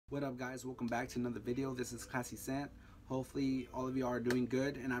What up, guys? Welcome back to another video. This is Classy Sant. Hopefully all of you are doing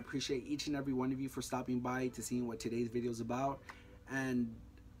good, and I appreciate each and every one of you for stopping by to seeing what today's video is about. And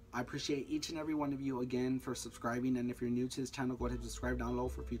I appreciate each and every one of you again for subscribing, and if you're new to this channel, go ahead and subscribe down low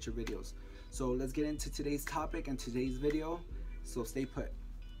for future videos. So let's get into today's topic and today's video, so stay put.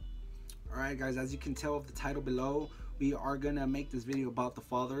 Alright guys, as you can tell with the title below, we are gonna make this video about the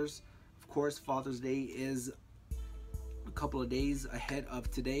fathers. Of course, Father's Day is a couple of days ahead of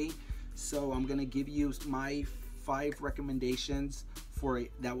today, so I'm gonna give you my 5 recommendations for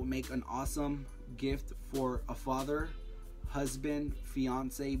that will make an awesome gift for a father, husband,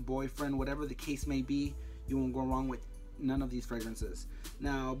 fiance, boyfriend, whatever the case may be. You won't go wrong with none of these fragrances.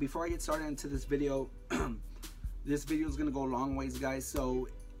 Now, before I get started into this video, this video is gonna go a long ways, guys, so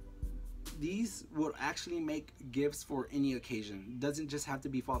these will actually make gifts for any occasion. It doesn't just have to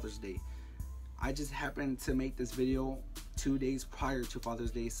be Father's Day. I just happened to make this video 2 days prior to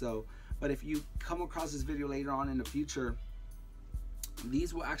Father's Day, so but if you come across this video later on in the future,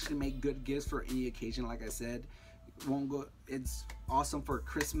 these will actually make good gifts for any occasion. Like I said, it's awesome for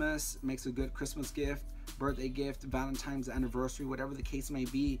Christmas, makes a good Christmas gift, birthday gift, Valentine's, anniversary, whatever the case may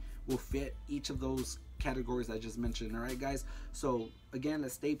be, will fit each of those categories I just mentioned. All right guys, so again,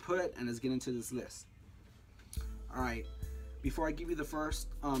 let's stay put and let's get into this list. All right, before I give you the first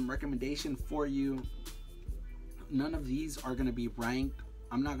recommendation for you, none of these are going to be ranked.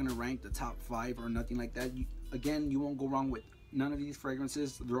 I'm not going to rank the top 5 or nothing like that. Again, you won't go wrong with none of these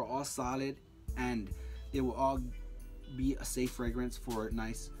fragrances. They're all solid, and they will all be a safe fragrance for a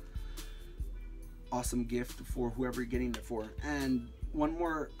nice, awesome gift for whoever you're getting it for. And one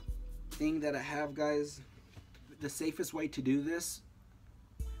more thing that I have, guys, the safest way to do this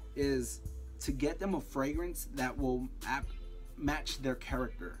is to get them a fragrance that will match their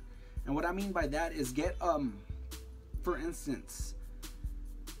character. And what I mean by that is get for instance,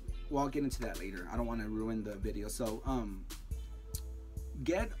 well, I'll get into that later, I don't want to ruin the video. So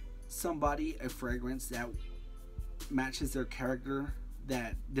get somebody a fragrance that matches their character,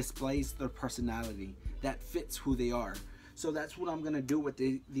 that displays their personality, that fits who they are. So that's what I'm gonna do with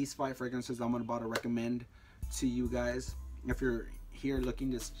these 5 fragrances I'm about to recommend to you guys. If you're here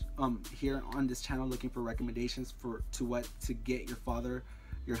looking here on this channel looking for recommendations to get your father,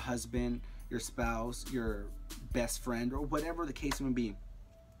 your husband, your spouse, your best friend, or whatever the case may be.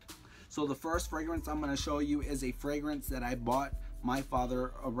 So the first fragrance I'm going to show you is a fragrance that I bought my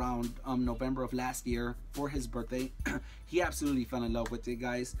father around November of last year for his birthday. He absolutely fell in love with it,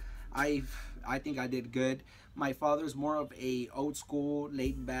 guys. I think I did good. My father's more of a old school,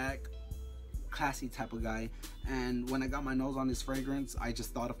 laid back, classy type of guy, and when I got my nose on this fragrance, I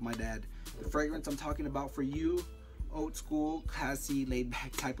just thought of my dad. The fragrance I'm talking about for you old school, classy, laid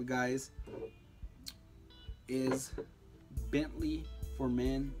back type of guys is Bentley for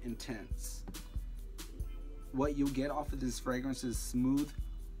Men Intense. What you get off of this fragrance is smooth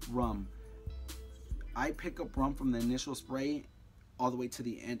rum. I pick up rum from the initial spray all the way to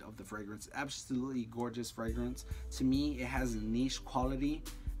the end of the fragrance. Absolutely gorgeous fragrance. To me, it has a niche quality,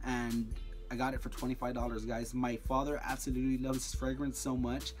 and I got it for $25, guys. My father absolutely loves this fragrance so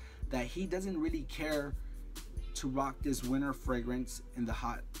much that he doesn't really care to rock this winter fragrance in the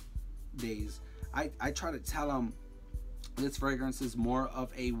hot days. I try to tell him this fragrance is more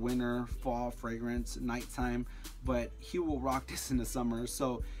of a winter, fall fragrance, nighttime, but he will rock this in the summer.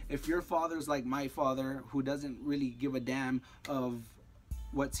 So if your father's like my father, who doesn't really give a damn of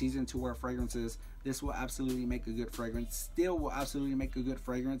what season to wear fragrances, this will absolutely make a good fragrance. Still will absolutely make a good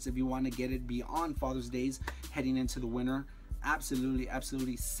fragrance if you want to get it beyond Father's Days heading into the winter.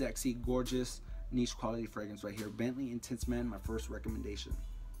 Absolutely sexy, gorgeous, niche quality fragrance right here. Bentley Intense Man, my first recommendation.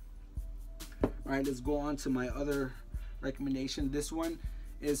 Alright, let's go on to my other recommendation. This one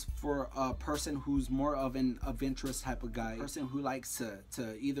is for a person who's more of an adventurous type of guy, a person who likes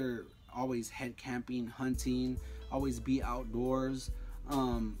to either always head camping, hunting, always be outdoors,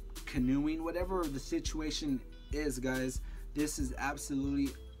 canoeing, whatever the situation is, guys. This is absolutely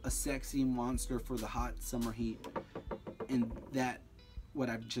a sexy monster for the hot summer heat, and that what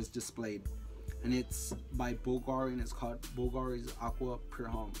I've just displayed. And it's by Bulgari, and it's called Bulgari's Aqua Pure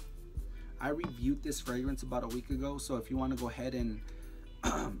Home. I reviewed this fragrance about a week ago, so if you want to go ahead and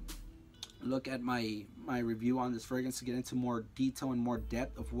look at my review on this fragrance to get into more detail and more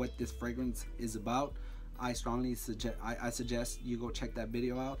depth of what this fragrance is about, I strongly suggest you go check that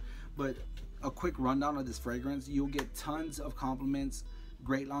video out. But a quick rundown of this fragrance: you'll get tons of compliments,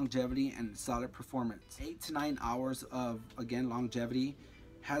 great longevity, and solid performance. 8 to 9 hours of, again, longevity.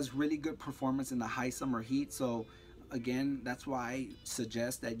 Has really good performance in the high summer heat. So again, that's why I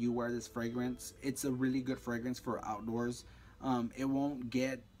suggest that you wear this fragrance. It's a really good fragrance for outdoors. It won't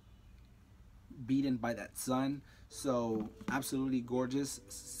get beaten by that sun. So absolutely gorgeous,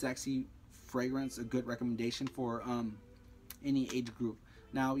 sexy fragrance, a good recommendation for any age group.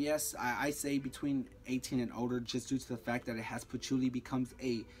 Now, yes, I say between 18 and older, just due to the fact that it has patchouli, becomes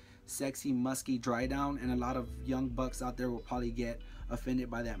a sexy, musky dry down, and a lot of young bucks out there will probably get offended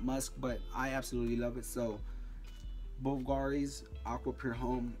by that musk, but I absolutely love it. So Bulgari's Aqua Pure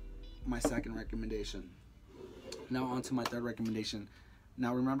Home, my second recommendation. Now on to my third recommendation.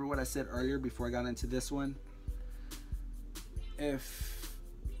 Now remember what I said earlier before I got into this one. If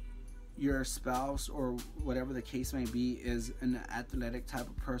your spouse or whatever the case may be is an athletic type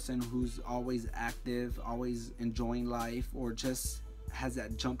of person who's always active, always enjoying life, or just has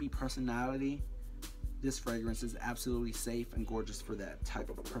that jumpy personality, this fragrance is absolutely safe and gorgeous for that type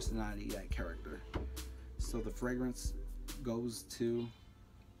of personality, that character. So the fragrance goes to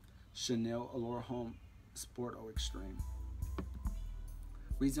Chanel Allure Homme Sport Eau Extreme.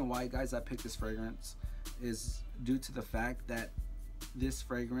 Reason why, guys, I picked this fragrance is due to the fact that this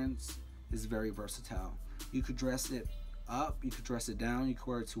fragrance is very versatile. You could dress it up, you could dress it down, you could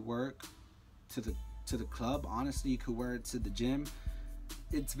wear it to work, to the club. Honestly, you could wear it to the gym.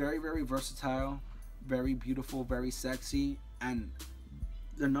 It's very, very versatile, very beautiful, very sexy. And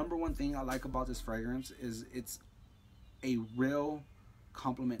the number one thing I like about this fragrance is it's a real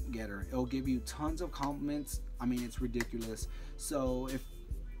compliment getter. It'll give you tons of compliments. I mean, it's ridiculous. So if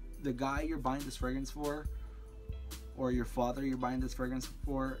the guy you're buying this fragrance for, or your father you're buying this fragrance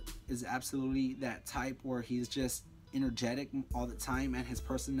for, is absolutely that type where he's just energetic all the time and his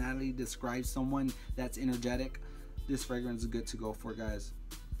personality describes someone that's energetic, this fragrance is good to go for, guys.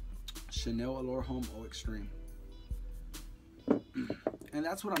 Chanel Allure Homme Eau Extreme. And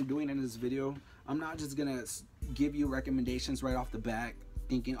that's what I'm doing in this video. I'm not just gonna give you recommendations right off the bat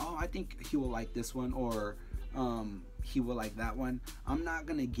thinking, oh, I think he will like this one, or he will like that one. I'm not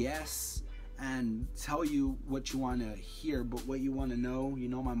gonna guess and tell you what you want to hear, but what you want to know. You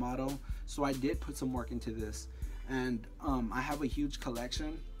know my motto. So I did put some work into this, and I have a huge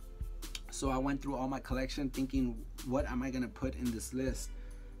collection. So I went through all my collection thinking, what am I gonna put in this list?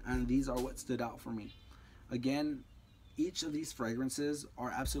 And these are what stood out for me. Again, each of these fragrances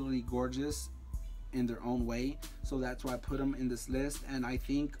are absolutely gorgeous in their own way, so that's why I put them in this list. And I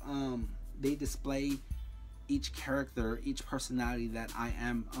think they display each character, each personality that I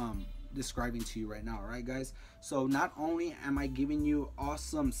am describing to you right now. Alright, guys, so not only am I giving you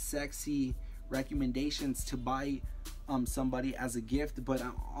awesome, sexy recommendations to buy somebody as a gift, but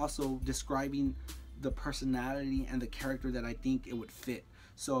I'm also describing the personality and the character that I think it would fit.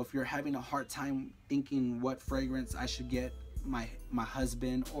 So if you're having a hard time thinking what fragrance I should get my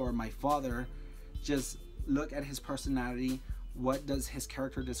husband or my father, just look at his personality, what does his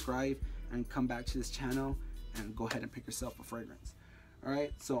character describe, and come back to this channel and go ahead and pick yourself a fragrance.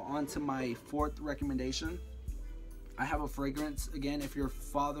 Alright, so on to my fourth recommendation. I have a fragrance, again, if your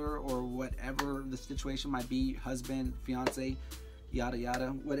father or whatever the situation might be, husband, fiance, yada yada,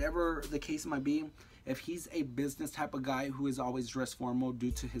 whatever the case might be, if he's a business type of guy who is always dressed formal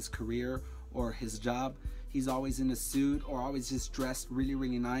due to his career or his job, he's always in a suit or always just dressed really,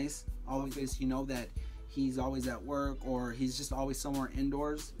 really nice, always, you know, that he's always at work or he's just always somewhere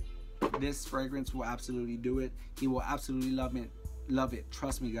indoors, this fragrance will absolutely do it. He will absolutely love it,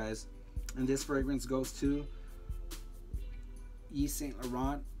 trust me, guys. And this fragrance goes to Yves Saint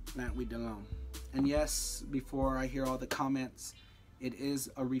Laurent La Nuit de L'Homme. And yes, before I hear all the comments, it is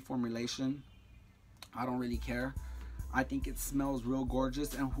a reformulation. I don't really care. I think it smells real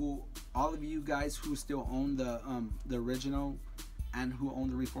gorgeous, and all of you guys who still own the original and who own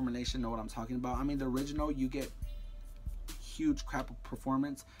the reformulation know what I'm talking about. I mean, the original, you get huge crap of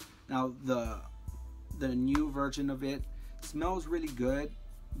performance. Now the new version of it smells really good,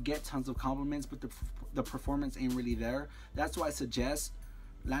 get tons of compliments, but the performance ain't really there. That's why I suggest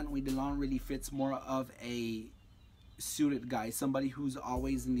La Nuit de L'Homme really fits more of a suited guy, somebody who's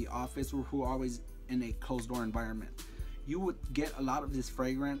always in the office or who always in a closed door environment. You would get a lot of this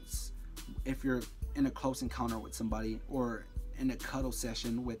fragrance if you're in a close encounter with somebody or in a cuddle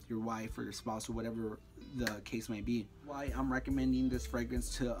session with your wife or your spouse or whatever the case may be. Why I'm recommending this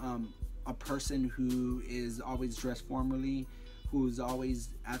fragrance to a person who is always dressed formally, who's always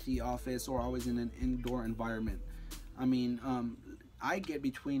at the office or always in an indoor environment. I mean, I get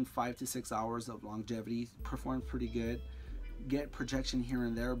between 5 to 6 hours of longevity, performs pretty good, get projection here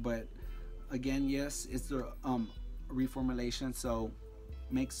and there, but again, yes, it's the reformulation, so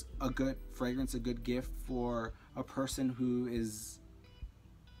makes a good fragrance, a good gift for a person who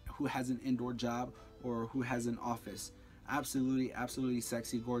has an indoor job or who has an office. Absolutely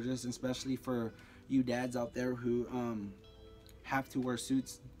sexy, gorgeous, especially for you dads out there who have to wear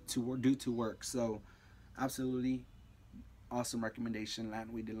suits to work. So absolutely awesome recommendation, La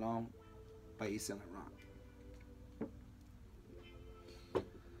Nuit de L'Homme by Yves Saint Laurent.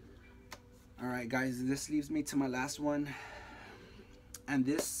 Alright guys, this leaves me to my last one, and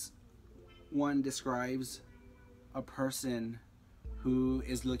this one describes a person who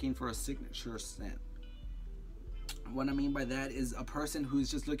is looking for a signature scent. What I mean by that is a person who's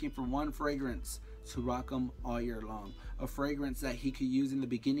just looking for one fragrance to rock them all year long. A fragrance that he could use in the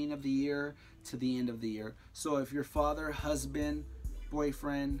beginning of the year to the end of the year. So if your father, husband,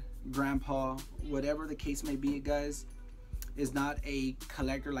 boyfriend, grandpa, whatever the case may be, guys, is not a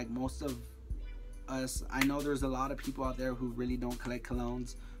collector like most of us. I know there's a lot of people out there who really don't collect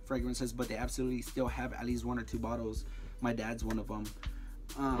colognes, fragrances, but they absolutely still have at least 1 or 2 bottles. My dad's one of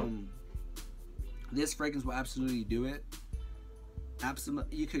them. This fragrance will absolutely do it.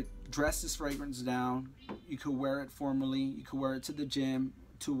 Absolutely, you could dress this fragrance down. You could wear it formally. You could wear it to the gym,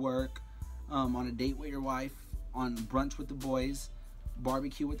 to work, on a date with your wife, on brunch with the boys,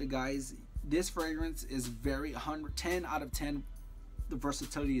 barbecue with the guys. This fragrance is very 10 out of 10. The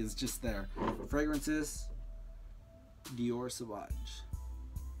versatility is just there. Fragrances, Dior Sauvage.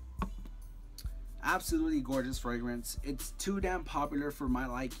 Absolutely gorgeous fragrance. It's too damn popular for my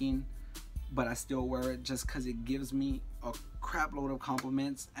liking, but I still wear it just because it gives me a crap load of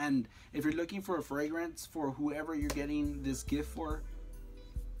compliments. And if you're looking for a fragrance for whoever you're getting this gift for,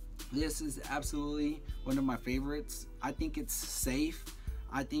 this is absolutely one of my favorites. I think it's safe.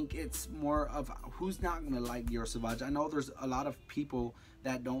 I think it's more of who's not gonna like Dior Sauvage. I know there's a lot of people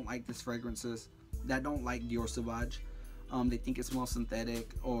that don't like this fragrances, that don't like Dior Sauvage. They think it smells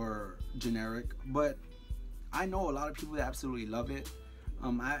synthetic or generic, but I know a lot of people that absolutely love it.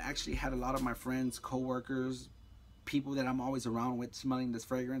 I actually had a lot of my friends, co-workers, people that I'm always around with smelling this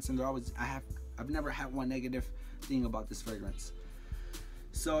fragrance, and they're always, I've never had one negative thing about this fragrance.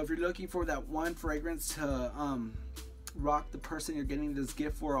 So if you're looking for that one fragrance to rock the person you're getting this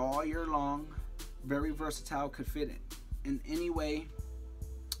gift for all year long, very versatile, could fit in any way,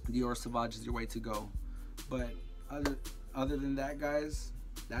 Dior Sauvage is your way to go. But other than that, guys,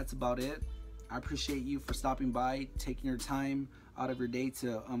 that's about it. I appreciate you for stopping by, taking your time out of your day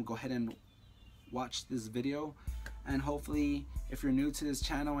to go ahead and watch this video. And hopefully, if you're new to this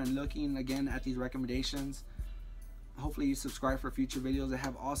channel and looking again at these recommendations, hopefully you subscribe for future videos. I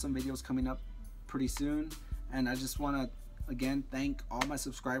have awesome videos coming up pretty soon, and I just want to again thank all my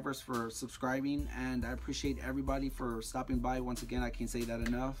subscribers for subscribing, and I appreciate everybody for stopping by. Once again, I can't say that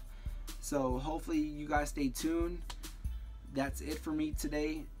enough. So hopefully you guys stay tuned. That's it for me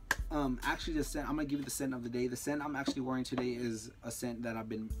today. Actually, the scent, I'm gonna give you the scent of the day. The scent I'm actually wearing today is a scent that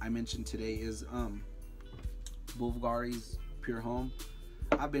I mentioned today is Bulgari's Pure Home.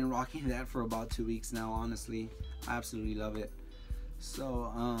 I've been rocking that for about 2 weeks now. Honestly, I absolutely love it.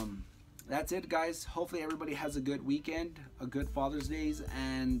 So that's it, guys. Hopefully everybody has a good weekend, a good Father's Days,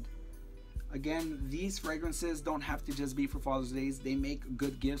 and again, these fragrances don't have to just be for Father's Days. They make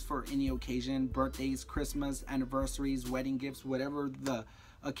good gifts for any occasion, birthdays, Christmas, anniversaries, wedding gifts, whatever the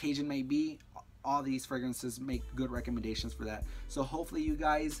occasion may be. All these fragrances make good recommendations for that. So hopefully you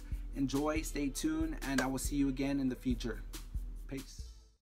guys enjoy, stay tuned, and I will see you again in the future. Peace.